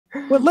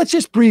Well, let's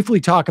just briefly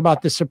talk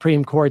about the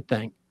Supreme Court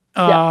thing.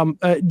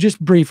 Just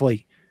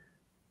briefly.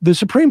 The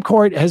Supreme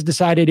Court has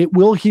decided it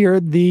will hear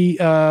the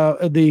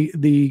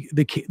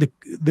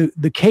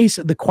case,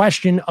 the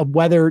question of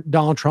whether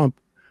Donald Trump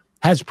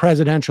has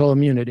presidential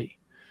immunity.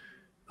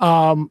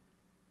 I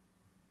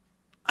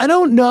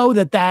don't know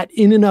that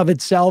in and of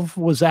itself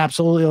was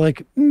absolutely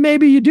like,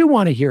 maybe you do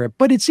want to hear it,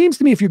 but it seems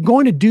to me if you're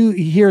going to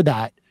hear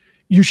that,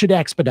 you should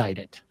expedite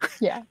it.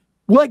 Yeah.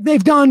 Like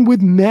they've done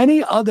with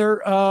many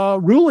other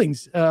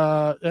rulings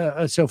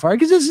so far,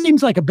 because this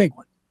seems like a big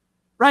one.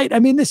 Right. I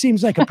mean, this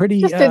seems like a pretty,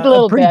 just a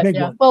little pretty bit,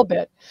 big one. A little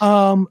bit.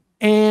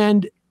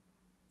 And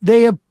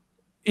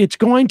it's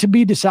going to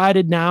be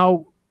decided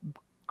now.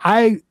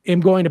 I am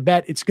going to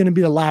bet it's going to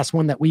be the last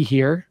one that we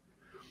hear.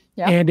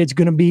 Yeah. And it's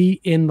going to be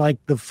in like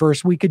the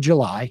first week of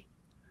July.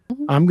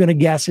 Mm-hmm. I'm going to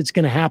guess it's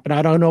going to happen.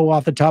 I don't know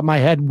off the top of my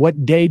head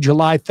what day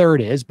July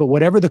 3rd is, but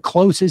whatever the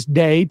closest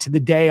day to the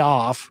day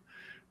off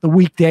the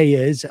weekday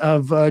is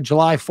of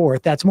July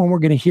 4th, that's when we're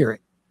going to hear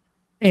it.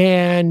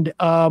 And,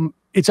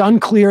 it's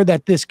unclear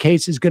that this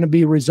case is going to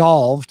be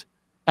resolved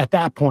at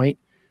that point.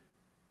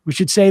 We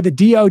should say the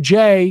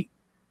DOJ,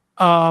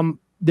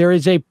 there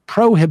is a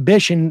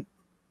prohibition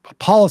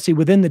policy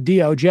within the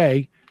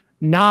DOJ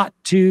not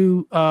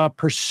to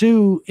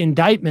pursue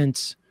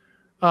indictments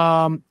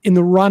in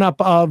the run-up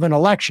of an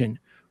election.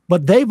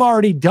 But they've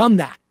already done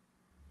that.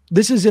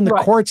 This is in the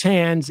court's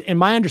hands. And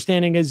my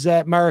understanding is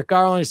that Merrick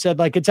Garland said,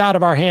 like, it's out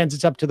of our hands.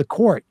 It's up to the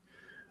court.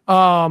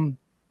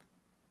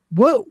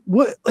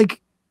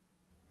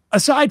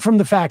 Aside from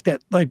the fact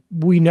that, like,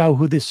 we know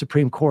who this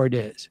Supreme Court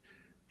is,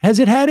 has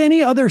it had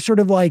any other sort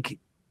of like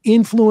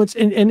influence?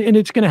 And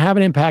it's going to have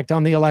an impact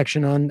on the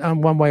election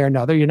on one way or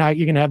another. You're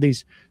going to have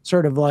these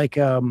sort of like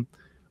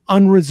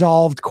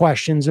unresolved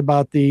questions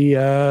about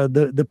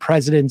the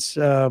president's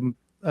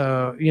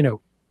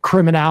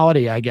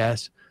criminality, I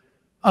guess.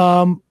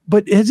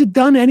 But has it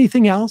done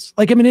anything else?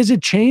 Like, I mean, has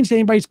it changed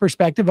anybody's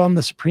perspective on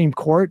the Supreme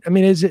Court? I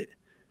mean, is it?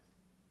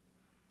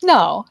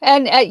 No.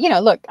 And,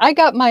 look, I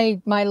got my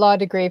law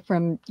degree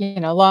from,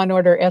 Law and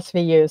Order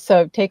SVU.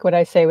 So take what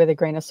I say with a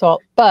grain of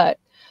salt. But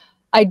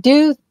I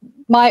do,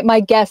 my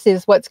guess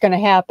is what's going to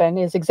happen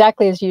is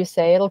exactly as you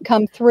say. It'll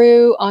come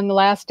through on the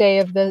last day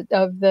of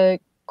the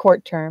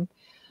court term,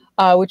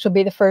 which will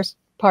be the first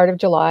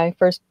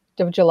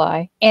of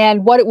July.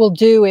 And what it will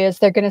do is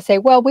they're going to say,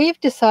 well, we've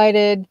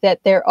decided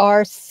that there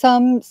are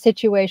some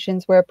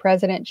situations where a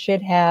president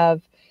should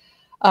have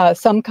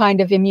some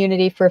kind of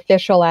immunity for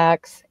official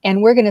acts.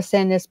 And we're going to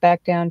send this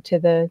back down to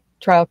the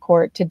trial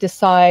court to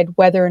decide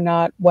whether or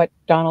not what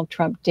Donald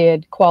Trump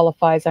did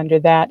qualifies under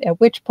that, at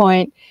which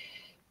point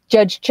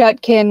Judge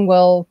Chutkin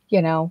will,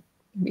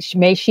 she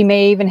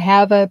may even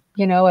have a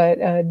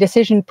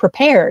decision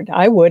prepared.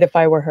 I would if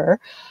I were her.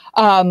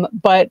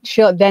 But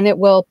then it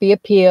will be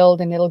appealed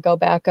and it'll go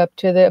back up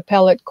to the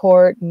appellate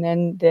court, and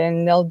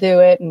then they'll do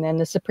it. And then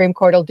the Supreme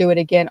Court will do it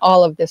again.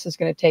 All of this is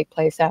going to take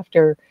place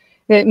after,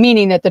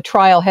 meaning that the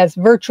trial has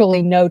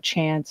virtually no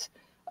chance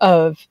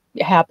of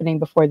happening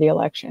before the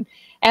election.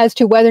 As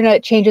to whether or not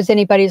it changes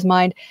anybody's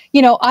mind,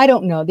 I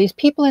don't know. These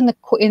people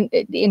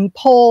in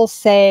polls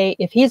say,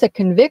 if he's a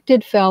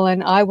convicted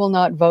felon, I will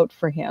not vote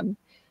for him.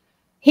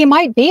 He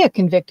might be a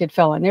convicted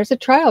felon. There's a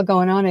trial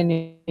going on in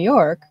New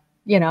York,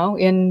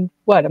 in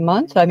a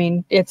month? I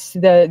mean, it's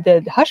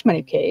the hush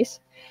money case.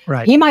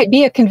 Right. He might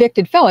be a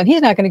convicted felon.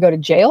 He's not going to go to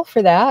jail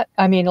for that.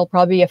 I mean, it'll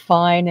probably be a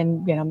fine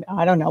and,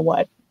 I don't know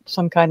what,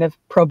 some kind of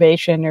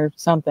probation or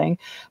something,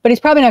 but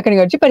he's probably not going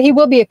to go, but he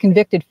will be a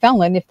convicted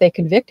felon if they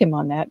convict him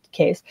on that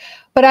case.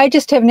 But I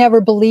just have never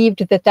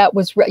believed that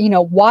was,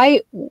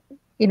 why,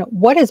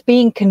 what does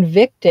being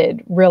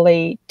convicted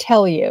really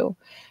tell you?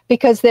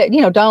 Because that,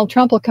 Donald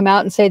Trump will come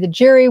out and say the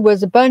jury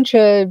was a bunch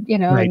of,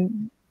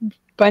 and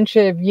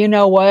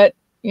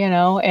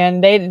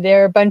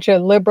they're a bunch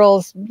of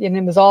liberals and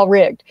it was all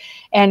rigged.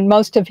 And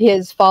most of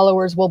his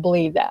followers will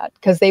believe that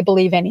because they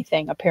believe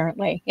anything,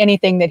 apparently,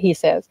 anything that he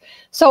says.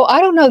 So I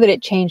don't know that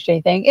it changed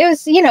anything. It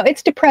was,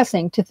 it's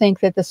depressing to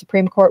think that the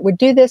Supreme Court would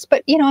do this.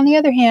 But, on the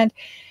other hand,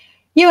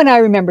 you and I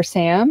remember,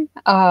 Sam,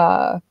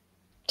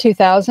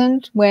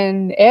 2000,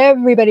 when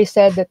everybody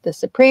said that the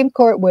Supreme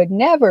Court would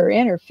never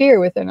interfere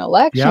with an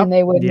election. Yep.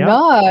 They would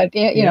not,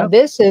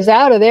 this is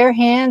out of their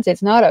hands.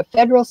 It's not a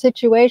federal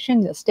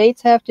situation. The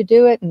states have to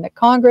do it and the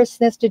Congress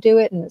has to do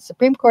it. And the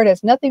Supreme Court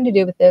has nothing to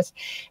do with this.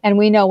 And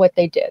we know what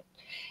they did.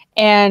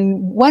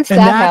 And once that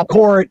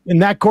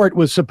happened, that court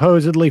was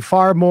supposedly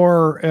far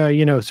more,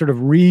 sort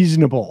of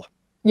reasonable.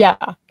 Yeah.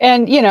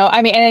 And,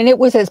 and it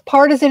was as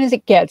partisan as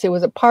it gets. It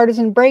was a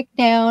partisan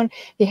breakdown.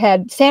 You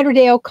had Sandra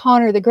Day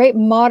O'Connor, the great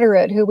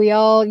moderate who we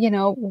all,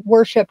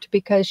 worshipped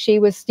because she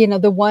was,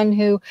 the one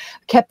who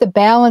kept the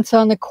balance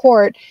on the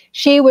court.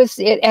 She was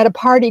at a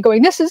party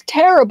going, this is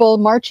terrible,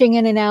 marching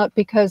in and out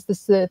because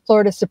the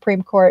Florida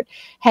Supreme Court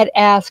had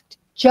asked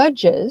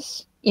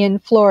judges in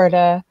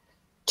Florida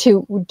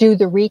to do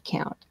the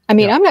recount. I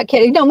mean, I'm not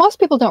kidding. No, most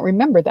people don't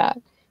remember that.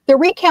 the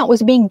recount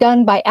was being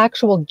done by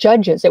actual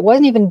judges. It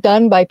wasn't even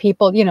done by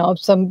people, you know,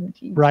 some,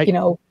 right. you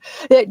know,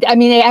 I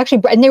mean, they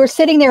actually, and they were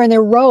sitting there in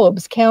their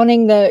robes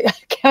counting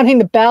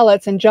the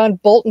ballots, and John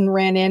Bolton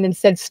ran in and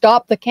said,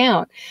 stop the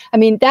count. I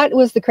mean, that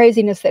was the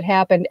craziness that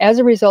happened as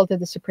a result of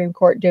the Supreme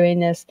Court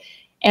doing this.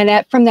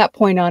 And from that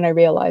point on, I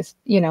realized,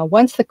 you know,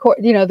 once the court,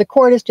 you know, the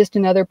court is just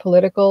another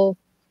political,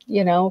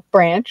 you know,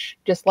 branch,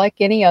 just like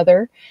any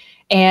other.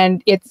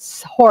 And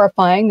it's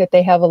horrifying that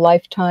they have a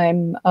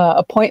lifetime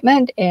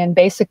appointment, and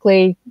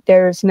basically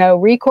there's no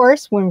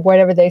recourse when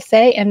whatever they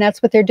say, and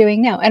that's what they're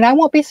doing now. And I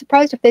won't be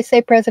surprised if they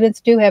say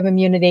presidents do have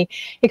immunity,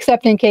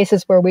 except in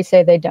cases where we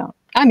say they don't.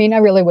 I mean, I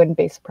really wouldn't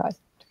be surprised.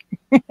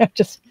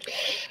 Just,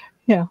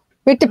 you know,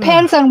 it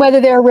depends on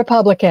whether they're a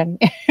Republican.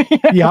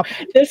 Yep.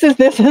 This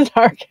is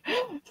hard.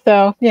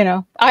 So, you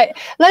know,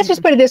 let's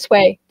just put it this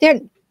way: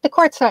 the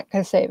court's not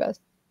going to save us.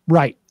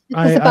 Right.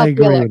 I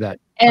agree with that.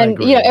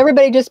 And, you know,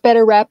 everybody just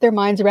better wrap their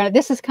minds around it.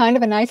 This is kind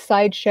of a nice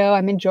sideshow.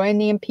 I'm enjoying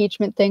the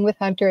impeachment thing with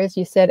Hunter, as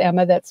you said,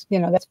 Emma. That's, you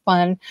know, that's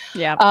fun.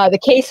 Yeah. The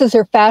cases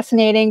are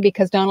fascinating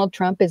because Donald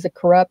Trump is a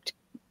corrupt,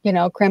 you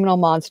know, criminal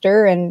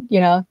monster. And, you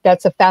know,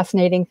 that's a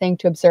fascinating thing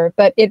to observe.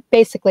 But it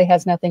basically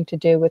has nothing to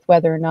do with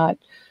whether or not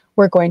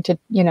we're going to,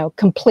 you know,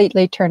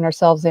 completely turn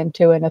ourselves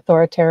into an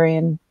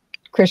authoritarian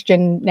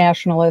Christian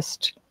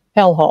nationalist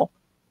hellhole.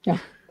 Yeah.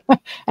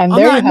 And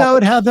on that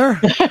note, Heather.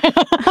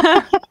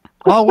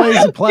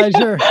 Always a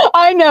pleasure.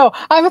 I know.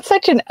 I'm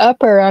such an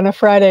upper on a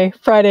Friday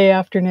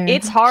afternoon.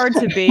 It's hard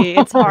to be.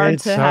 It's hard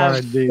to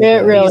have.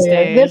 It really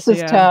is. This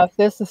is tough.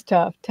 This is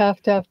tough. Tough.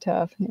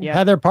 Yeah.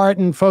 Heather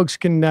Parton, folks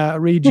can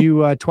read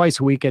you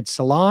twice a week at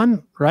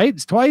Salon, right?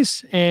 It's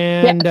twice.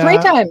 And 3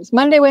 times.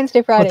 Monday,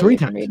 Wednesday, Friday. 3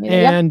 times.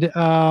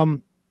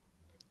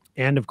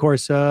 And of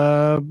course,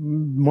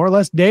 more or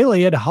less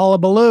daily at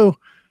Hullabaloo.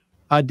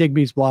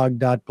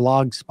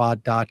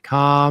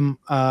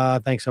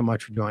 digbysblog.blogspot.com. Thanks so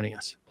much for joining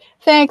us.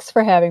 Thanks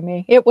for having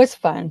me. It was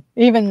fun,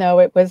 even though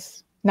it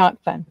was not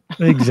fun.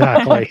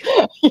 Exactly.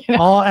 You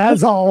know?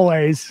 As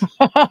always.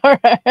 All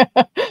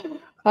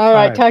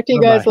right. Talk to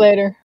you guys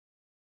later.